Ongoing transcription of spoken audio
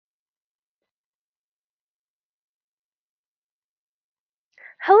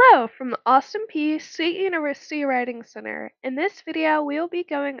Hello from the Austin Peay State University Writing Center. In this video, we will be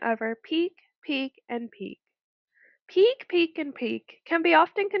going over Pique, Pique, and Pique. Pique, Pique, and Pique can be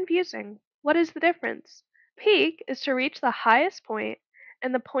often confusing. What is the difference? Pique is to reach the highest point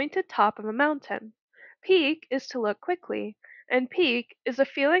and the pointed top of a mountain. Pique is to look quickly, and Pique is a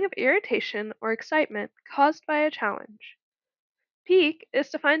feeling of irritation or excitement caused by a challenge. Peak is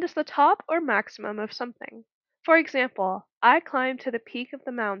defined as the top or maximum of something. For example, I climbed to the peak of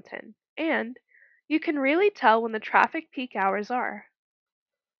the mountain, and you can really tell when the traffic peak hours are.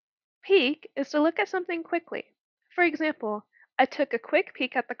 Peek is to look at something quickly. For example, I took a quick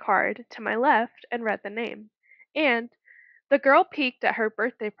peek at the card to my left and read the name. And the girl peeked at her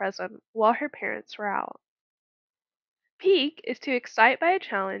birthday present while her parents were out. Pique is to excite by a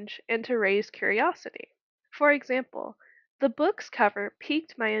challenge and to raise curiosity. For example, the book's cover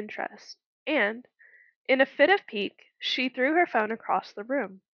piqued my interest, and in a fit of pique, she threw her phone across the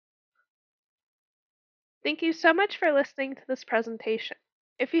room. Thank you so much for listening to this presentation.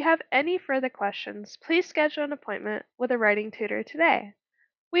 If you have any further questions, please schedule an appointment with a writing tutor today.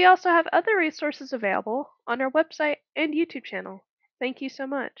 We also have other resources available on our website and YouTube channel. Thank you so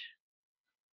much.